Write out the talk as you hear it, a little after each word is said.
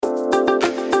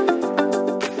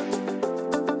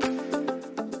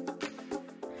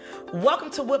Welcome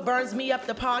to What Burns Me Up,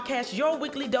 the podcast, your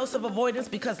weekly dose of avoidance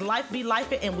because life be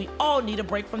life and we all need a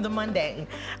break from the mundane.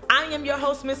 I am your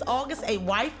host, Miss August, a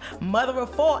wife, mother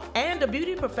of four, and a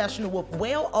beauty professional with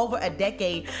well over a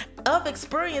decade of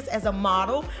experience as a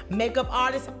model, makeup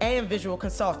artist, and visual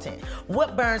consultant.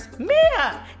 What burns me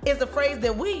up is the phrase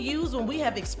that we use when we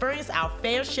have experienced our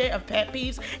fair share of pet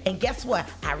peeves. And guess what?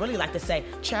 I really like to say,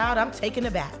 child, I'm taking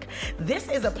it back. This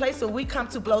is a place where we come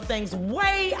to blow things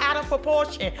way out of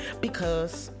proportion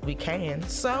because we can.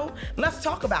 So let's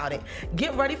talk about it.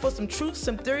 Get ready for some truth,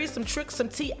 some theories, some tricks, some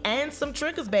tea, and some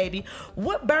triggers, baby.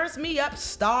 What burns me up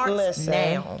starts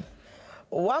now.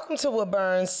 Welcome to What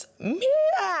Burns Me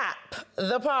Up,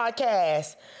 the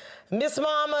podcast. Miss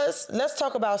Mamas, let's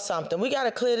talk about something. We got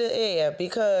to clear the air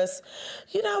because,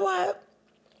 you know what?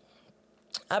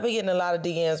 I've been getting a lot of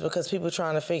DMs because people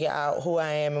trying to figure out who I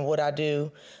am and what I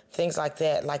do, things like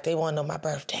that. Like they want to know my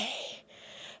birthday,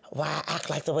 why I act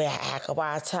like the way I act, or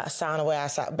why I sound the way I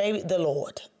sound. Baby, the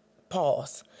Lord.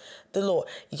 Pause. The Lord.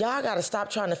 Y'all got to stop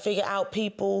trying to figure out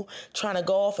people, trying to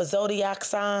go off of zodiac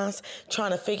signs,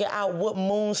 trying to figure out what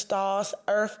moon, stars,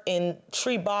 earth, and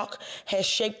tree bark has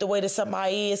shaped the way that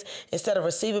somebody is instead of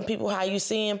receiving people how you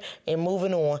see them and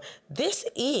moving on. This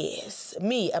is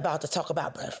me about to talk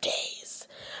about birthdays.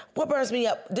 What burns me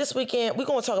up this weekend, we're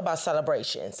going to talk about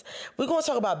celebrations. We're going to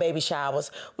talk about baby showers.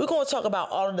 We're going to talk about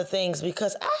all of the things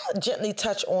because I gently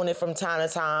touch on it from time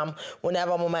to time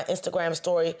whenever I'm on my Instagram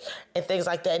story and things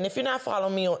like that. And if you're not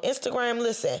following me on Instagram,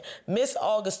 listen, Miss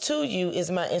August to you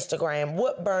is my Instagram.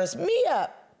 What burns me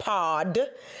up pod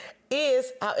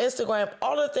is our Instagram.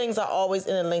 All the things are always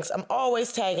in the links. I'm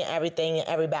always tagging everything and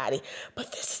everybody.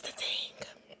 But this is the thing.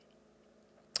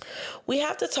 We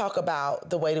have to talk about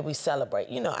the way that we celebrate.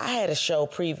 You know, I had a show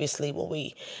previously where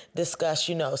we discussed,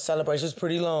 celebrations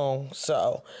pretty long,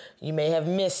 so you may have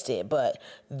missed it. But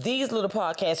these little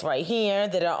podcasts right here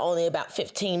that are only about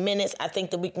 15 minutes, I think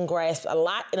that we can grasp a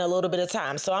lot in a little bit of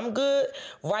time. So I'm good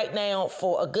right now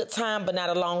for a good time, but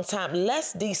not a long time.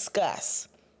 Let's discuss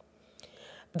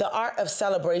the art of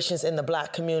celebrations in the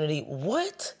Black community.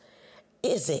 What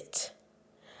is it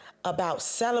about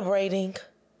celebrating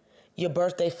your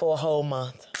birthday for a whole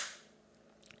month?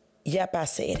 Yep, I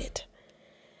said it.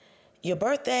 Your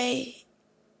birthday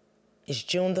is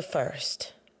June the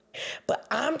 1st. But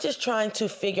I'm just trying to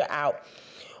figure out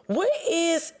what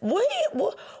has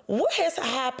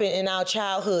happened in our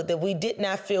childhood that we did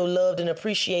not feel loved and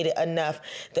appreciated enough,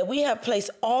 that we have placed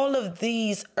all of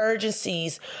these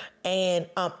urgencies and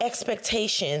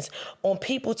expectations on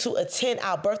people to attend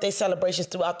our birthday celebrations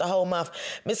throughout the whole month.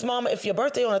 Miss Mama, if your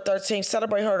birthday on the 13th,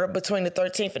 celebrate her between the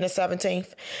 13th and the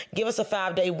 17th. Give us a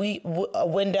 5-day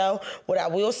window. What I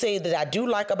will say that I do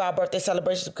like about birthday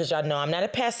celebrations, because y'all know I'm not a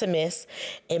pessimist.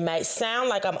 It might sound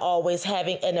like I'm always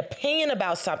having an opinion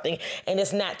about something, and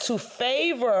it's not to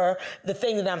favor the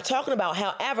thing that I'm talking about.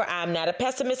 However, I'm not a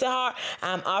pessimist at heart.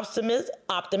 I'm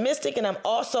optimistic, and I'm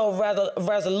also a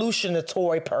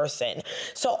resolutionatory person.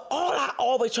 So all I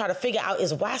always try to figure out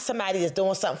is why somebody is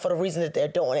doing something for the reason that they're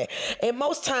doing it. And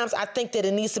most times I think that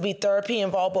it needs to be therapy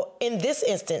involved. But in this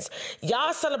instance,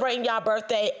 y'all celebrating y'all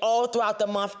birthday all throughout the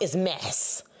month is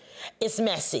mess. It's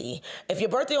messy. If your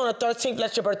birthday on the 13th,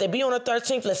 let your birthday be on the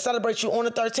 13th. Let's celebrate you on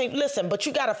the 13th. Listen, but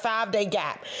you got a 5-day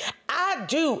gap. I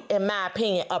do, in my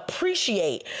opinion,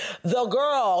 appreciate the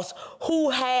girls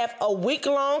who have a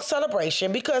week-long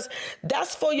celebration because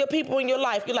that's for your people in your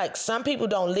life. You're like, some people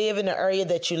don't live in the area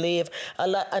that you live.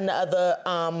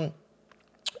 Another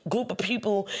group of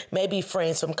people may be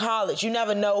friends from college. You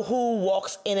never know who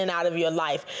walks in and out of your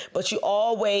life, but you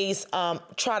always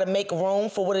try to make room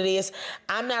for what it is.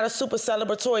 I'm not a super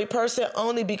celebratory person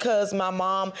only because my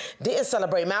mom didn't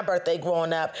celebrate my birthday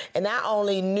growing up, and I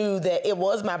only knew that it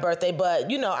was my birthday, but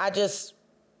I just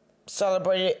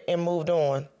celebrated and moved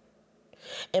on.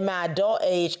 In my adult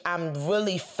age, I'm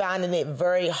really finding it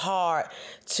very hard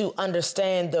to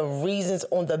understand the reasons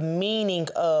on the meaning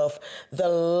of the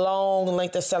long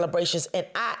length of celebrations. And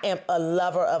I am a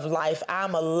lover of life.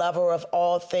 I'm a lover of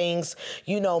all things,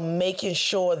 making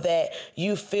sure that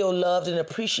you feel loved and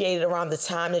appreciated around the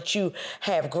time that you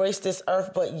have graced this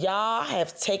earth. But y'all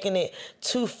have taken it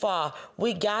too far.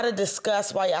 We got to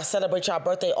discuss why y'all celebrate y'all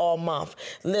birthday all month.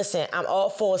 Listen, I'm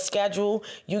all for a schedule.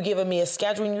 You giving me a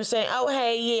schedule and you saying, oh,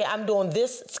 hey, yeah, I'm doing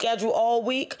this schedule all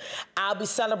week. I'll be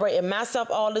celebrating myself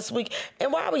all this week.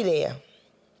 And why are we there?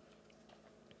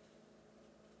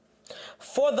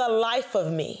 For the life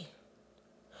of me,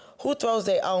 who throws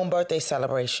their own birthday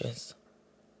celebrations?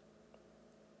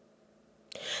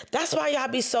 That's why y'all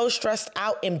be so stressed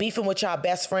out and beefing with y'all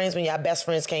best friends when y'all best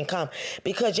friends can't come.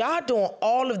 Because y'all doing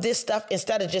all of this stuff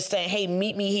instead of just saying, hey,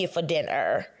 meet me here for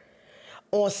dinner.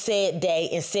 on said day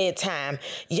and said time.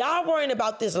 Y'all worrying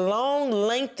about this long,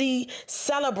 lengthy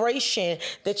celebration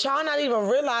that y'all not even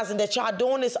realizing that y'all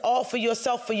doing this all for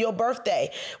yourself for your birthday.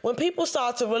 When people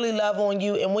start to really love on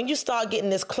you, and when you start getting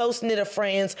this close-knit of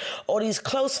friends or these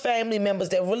close family members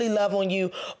that really love on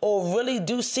you or really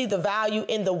do see the value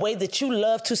in the way that you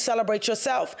love to celebrate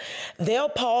yourself, they'll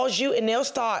pause you and they'll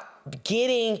start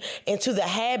getting into the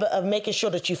habit of making sure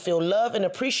that you feel loved and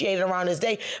appreciated around this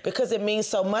day because it means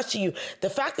so much to you. The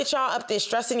fact that y'all up there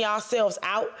stressing yourselves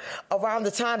out around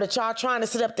the time that y'all trying to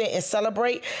sit up there and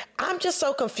celebrate, I'm just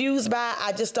so confused by it.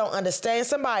 I just don't understand.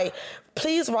 Somebody,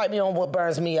 please write me on What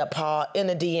Burns Me Up, Paul, in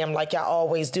the DM like y'all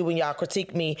always do when y'all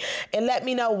critique me, and let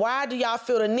me know, why do y'all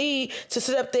feel the need to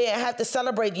sit up there and have to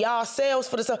celebrate yourselves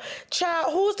for this?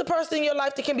 Child, who's the person in your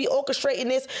life that can be orchestrating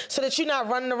this so that you're not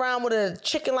running around with a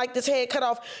chicken like this head cut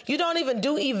off? You don't even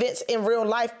do events in real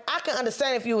life. I can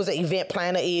understand if you was an event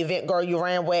planner, an event girl, you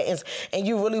ran weddings, and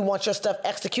you really want your stuff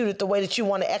executed the way that you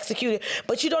want to execute it,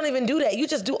 but you don't even do that. You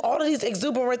just do all of these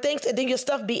exuberant things, and then your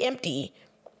stuff be empty.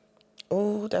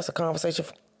 Ooh, that's a conversation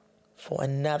for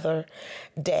another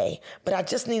day. But I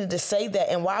just needed to say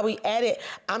that. And while we at it,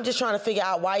 I'm just trying to figure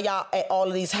out why y'all at all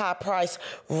of these high price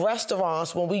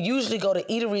restaurants, when we usually go to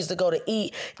eateries to go to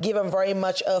eat, give them very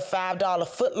much of $5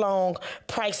 foot long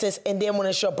prices. And then when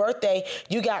it's your birthday,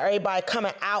 you got everybody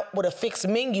coming out with a fixed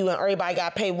menu and everybody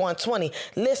got to pay $120.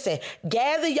 Listen,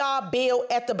 gather y'all bill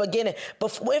at the beginning.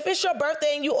 But if it's your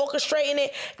birthday and you orchestrating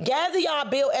it, gather y'all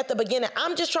bill at the beginning.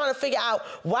 I'm just trying to figure out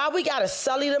why we got to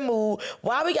sully the mood,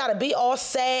 why we got to be all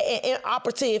sad and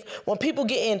inoperative when people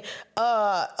getting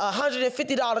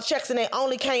 $150 checks and they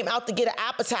only came out to get an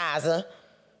appetizer.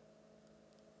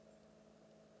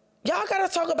 Y'all got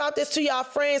to talk about this to y'all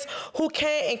friends who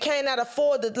can and cannot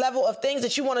afford the level of things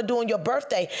that you want to do on your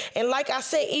birthday. And like I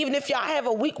said, even if y'all have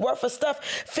a week worth of stuff,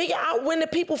 figure out when the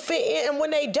people fit in and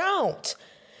when they don't.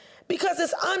 Because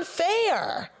it's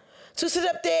unfair to sit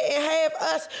up there and have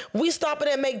us, we stopping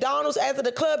at McDonald's after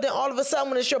the club, then all of a sudden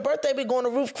when it's your birthday, we going to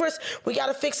Ruth Chris, we got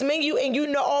a fixed menu, and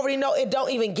you already know it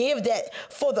don't even give that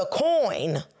for the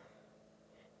coin.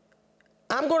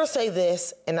 I'm going to say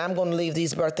this, and I'm going to leave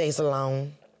these birthdays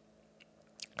alone.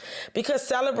 Because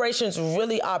celebrations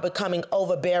really are becoming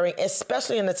overbearing,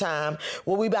 especially in the time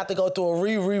where we about to go through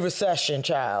a recession,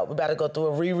 child. We about to go through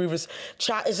a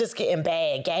child. It's just getting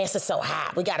bad. Gas is so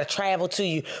high. We got to travel to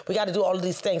you. We got to do all of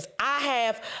these things. I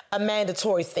have a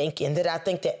mandatory thinking that I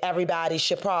think that everybody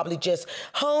should probably just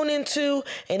hone into.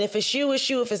 And if it's you, it's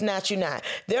you. If it's not, you not.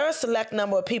 There are a select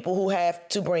number of people who have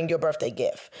to bring your birthday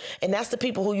gift. And that's the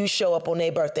people who you show up on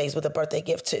their birthdays with a birthday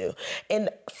gift to. And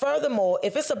furthermore,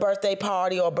 if it's a birthday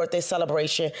party or a birthday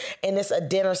celebration and it's a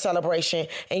dinner celebration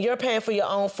and you're paying for your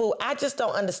own food, I just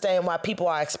don't understand why people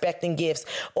are expecting gifts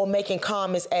or making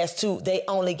comments as to they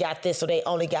only got this or they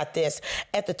only got this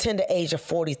at the tender age of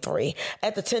 43,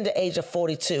 at the tender age of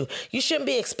 42. You shouldn't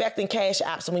be expecting cash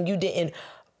apps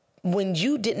when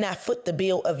you did not foot the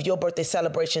bill of your birthday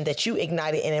celebration that you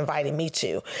ignited and invited me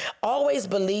to. Always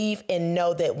believe and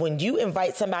know that when you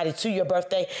invite somebody to your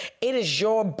birthday, it is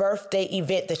your birthday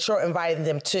event that you're inviting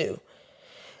them to.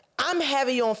 I'm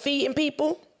heavy on feeding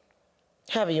people,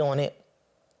 heavy on it.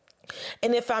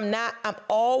 And if I'm not, I'm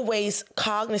always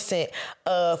cognizant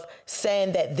of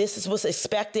saying that this is what's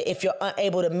expected. If you're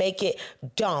unable to make it,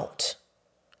 don't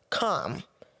come.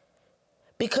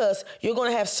 Because you're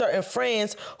going to have certain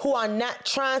friends who are not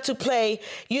trying to play,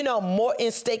 Morton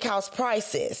Steakhouse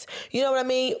prices. You know what I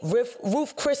mean?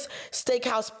 Ruth Chris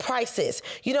Steakhouse prices.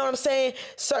 You know what I'm saying?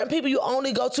 Certain people you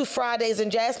only go to Fridays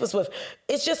and Jaspers with.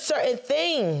 It's just certain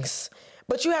things.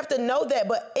 But you have to know that.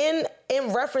 But in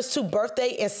reference to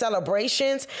birthday and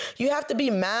celebrations, you have to be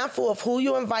mindful of who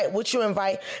you invite, what you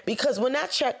invite. Because when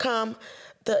that check comes,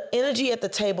 the energy at the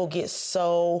table gets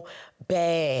so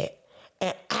bad.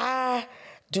 And I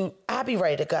be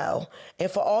ready to go. And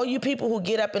for all you people who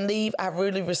get up and leave, I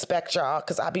really respect y'all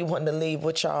because I be wanting to leave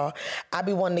with y'all. I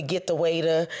be wanting to get the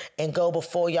waiter and go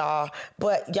before y'all.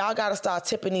 But y'all got to start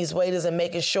tipping these waiters and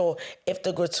making sure if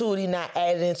the gratuity not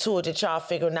added into it that y'all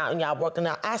figuring out and y'all working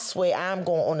out. I swear I'm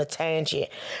going on a tangent.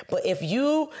 But if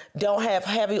you don't have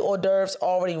heavy hors d'oeuvres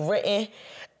already written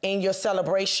in your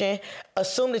celebration,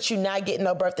 assume that you're not getting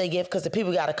no birthday gift because the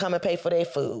people got to come and pay for their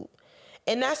food.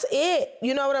 And that's it.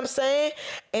 You know what I'm saying?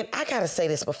 And I got to say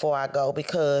this before I go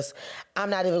because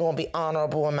I'm not even going to be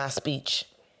honorable in my speech.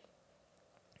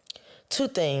 2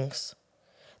 things.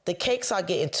 The cakes are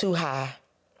getting too high.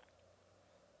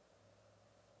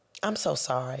 I'm so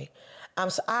sorry.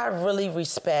 I really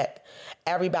respect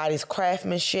everybody's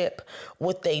craftsmanship,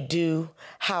 what they do,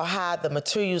 how high the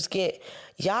materials get.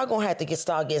 Y'all going to have to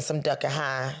start getting some duck and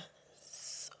high.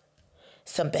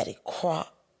 some Betty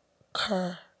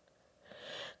Crocker.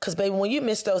 Because, baby, when you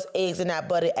mix those eggs and that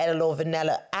butter, add a little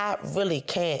vanilla, I really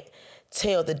can't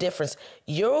tell the difference.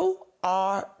 You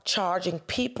are charging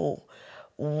people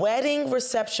wedding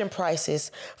reception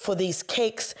prices for these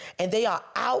cakes, and they are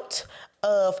out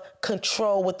of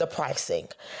control with the pricing.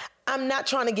 I'm not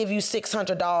trying to give you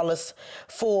 $600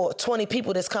 for 20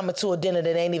 people that's coming to a dinner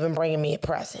that ain't even bringing me a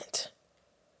present.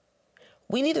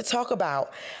 We need to talk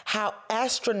about how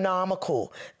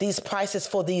astronomical these prices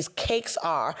for these cakes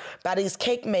are by these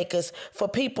cake makers for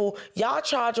people. Y'all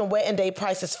charging wedding day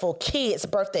prices for kids'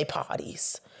 birthday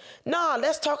parties. Nah,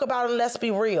 let's talk about it and let's be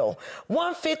real.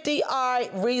 $150, all right,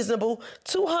 reasonable.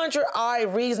 $200, all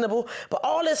right, reasonable. But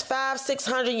all this $500,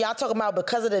 $600, y'all talking about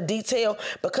because of the detail,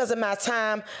 because of my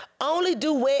time, only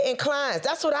do wedding clients.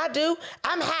 That's what I do.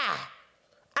 I'm high.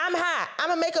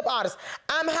 I'm a makeup artist.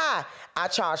 I'm high. I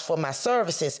charge for my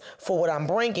services, for what I'm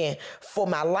bringing, for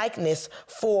my likeness,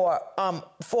 for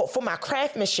my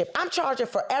craftsmanship. I'm charging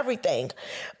for everything.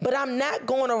 But I'm not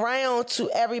going around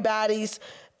to everybody's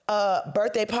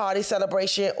birthday party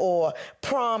celebration or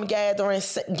prom gathering,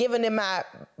 giving them my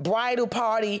bridal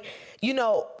party,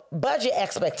 budget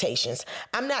expectations.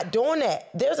 I'm not doing that.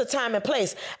 There's a time and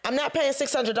place. I'm not paying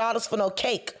 $600 for no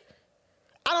cake.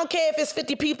 I don't care if it's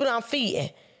 50 people I'm feeding.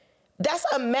 That's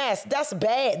a mess. That's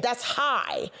bad. That's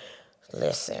high.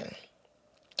 Listen,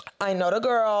 I know the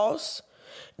girls.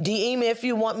 DM me if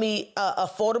you want me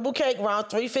affordable cake, around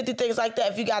 $350, things like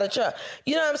that, if you got a truck.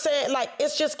 You know what I'm saying? Like,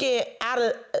 it's just getting out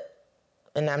of...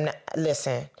 And I'm not...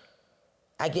 Listen,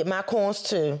 I get my coins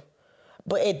too,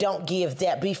 but it don't give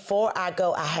that. Before I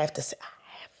go, I have to say... I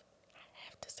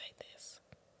have to say this.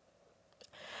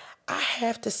 I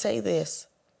have to say this.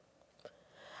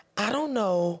 I don't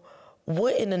know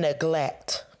what in the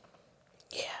neglect.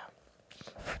 Yeah.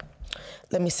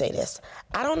 Let me say this.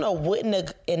 I don't know what in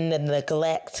the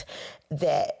neglect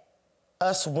that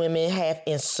us women have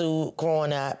ensued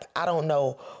growing up. I don't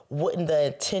know what in the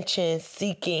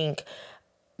attention-seeking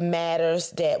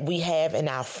matters that we have in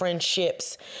our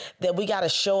friendships, that we got to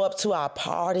show up to our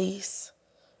parties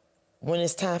when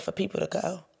it's time for people to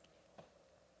go.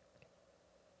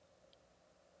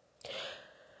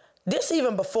 This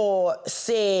even before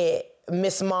said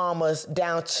Miss Mamas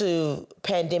down to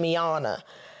Pandemiana.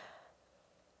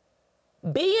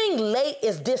 Being late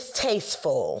is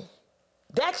distasteful.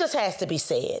 That just has to be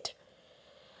said.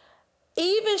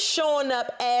 Even showing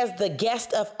up as the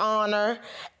guest of honor,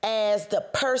 as the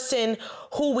person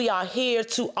who we are here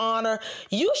to honor,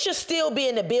 you should still be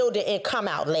in the building and come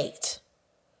out late.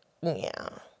 Yeah.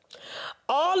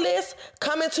 All this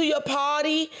coming to your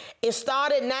party, it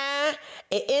started 9,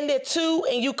 it ended 2,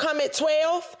 and you come at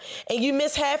 12, and you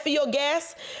miss half of your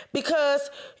guests because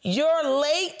your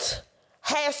late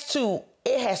has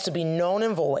to be known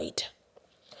and void.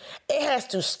 It has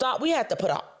to stop. We have to put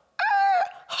a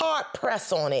hard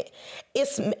press on it. It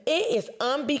is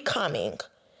unbecoming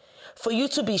for you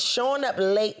to be showing up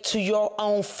late to your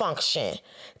own function,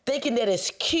 thinking that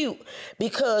it's cute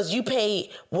because you paid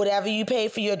whatever you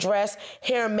paid for your dress,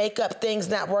 hair and makeup, things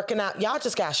not working out. Y'all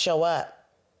just got to show up.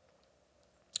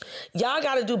 Y'all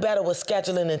got to do better with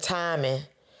scheduling and timing.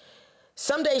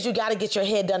 Some days you got to get your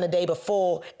hair done the day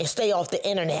before and stay off the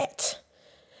internet.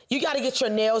 You got to get your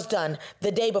nails done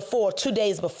the day before, 2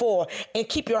 days before, and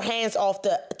keep your hands off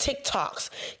the TikToks.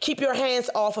 Keep your hands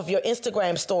off of your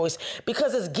Instagram stories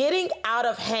because it's getting out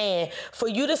of hand for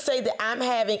you to say that I'm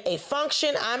having a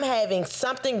function, I'm having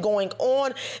something going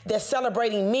on that's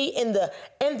celebrating me, and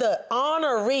the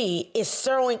honoree is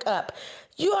showing up.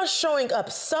 You are showing up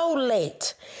so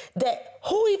late that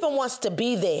who even wants to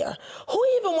be there? Who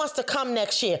even wants to come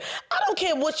next year? I don't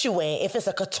care what you in, if it's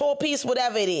a couture piece,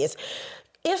 whatever it is.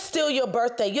 It's still your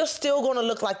birthday. You're still going to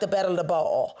look like the belle of the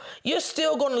ball. You're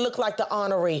still going to look like the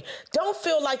honoree. Don't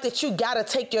feel like that you got to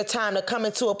take your time to come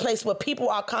into a place where people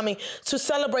are coming to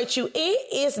celebrate you.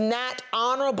 It is not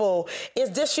honorable. It's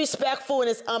disrespectful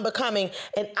and it's unbecoming.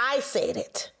 And I said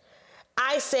it.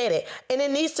 And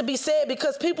it needs to be said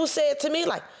because people say it to me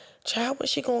like, child, when's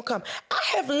she going to come? I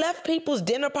have left people's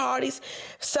dinner parties,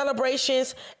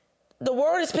 celebrations. The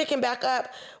word is picking back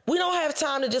up. We don't have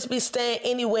time to just be staying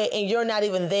anywhere and you're not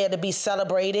even there to be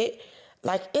celebrated.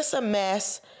 Like, it's a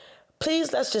mess.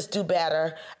 Please, let's just do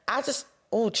better.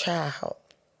 Child.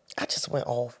 I just went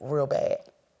off real bad.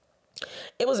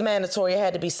 It was mandatory. It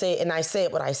had to be said, and I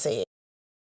said what I said.